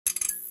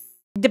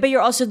Diba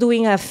you're also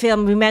doing a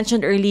film? We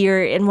mentioned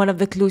earlier in one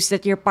of the clues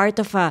that you're part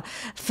of a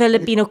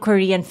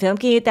Filipino-Korean film.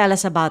 Can you tell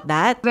us about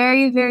that?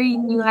 Very, very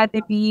new at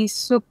the be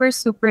super,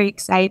 super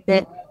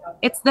excited.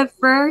 It's the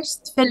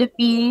first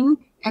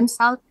Philippine and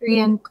South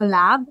Korean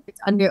collab.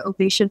 It's under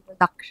Ovation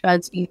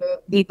Productions,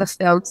 Viva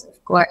Films, of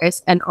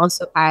course, and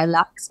also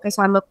Parallax.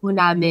 Kasama po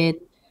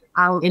namin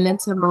ang ilan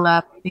sa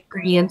mga big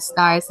Korean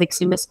stars like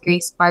si Miss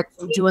Grace Park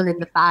from Jewel in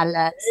the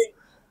Palace, si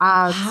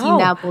Wow.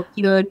 Nabo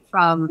Kyun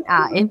from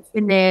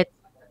Infinite,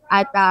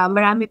 at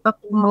marami pa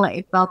po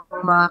mga iba po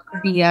mga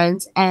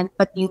Koreans, and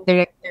pati yung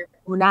director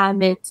po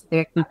namin, si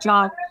Director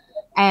John.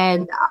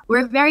 And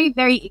we're very,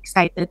 very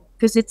excited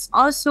because it's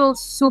also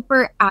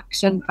super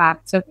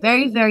action-packed. So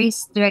very, very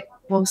strict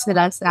po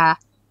sila sa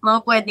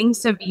mga pwedeng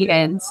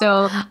sabihin.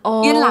 So,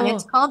 yun lang.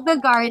 It's Oh. called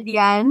The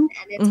Guardian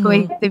and it's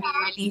going to be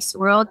released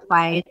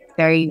worldwide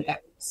very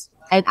next.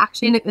 And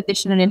actually,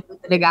 nag-audition na rin po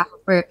talaga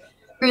ako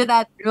for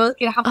that role.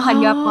 Kinakabahan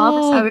niya po ako.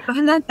 Oh. Sabi ko,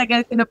 hala,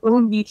 tagal ko na po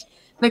hindi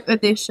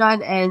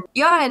nag-audition. And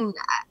yun,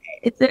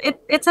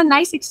 it's a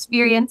nice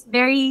experience.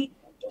 Very,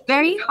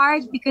 very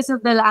hard because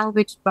of the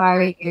language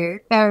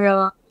barrier.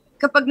 Pero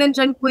kapag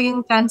nandyan po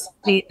yung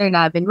translator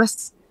namin,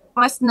 mas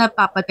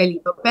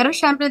napapadali po. Pero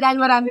syempre dahil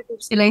marami po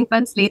sila yung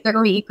translator,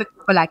 umiikot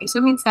po lagi.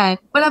 So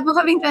minsan, wala po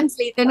kaming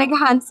translator,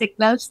 nag-hand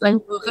signals lang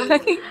po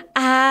kami.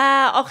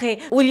 Okay.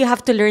 Will you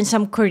have to learn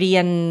some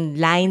Korean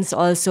lines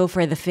also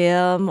for the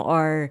film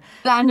or?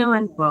 Wala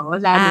naman po,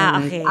 wala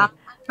naman. Okay. Ang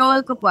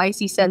role ko po ay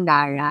si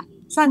Sandara.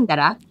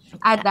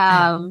 At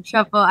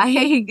siya po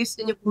ay gusto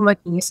niyo po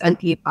maging isang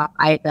K-pop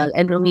idol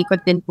and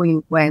umikot din po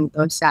yung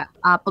kwento sa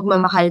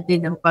pagmamahal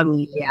din ng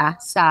pamilya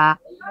sa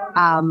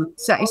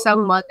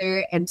isang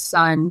mother and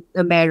son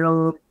na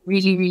merong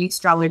really, really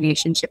strong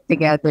relationship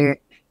together.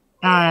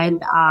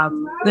 And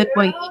doon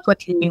po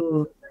ikot din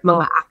yung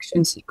mga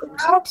action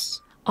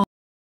sequences.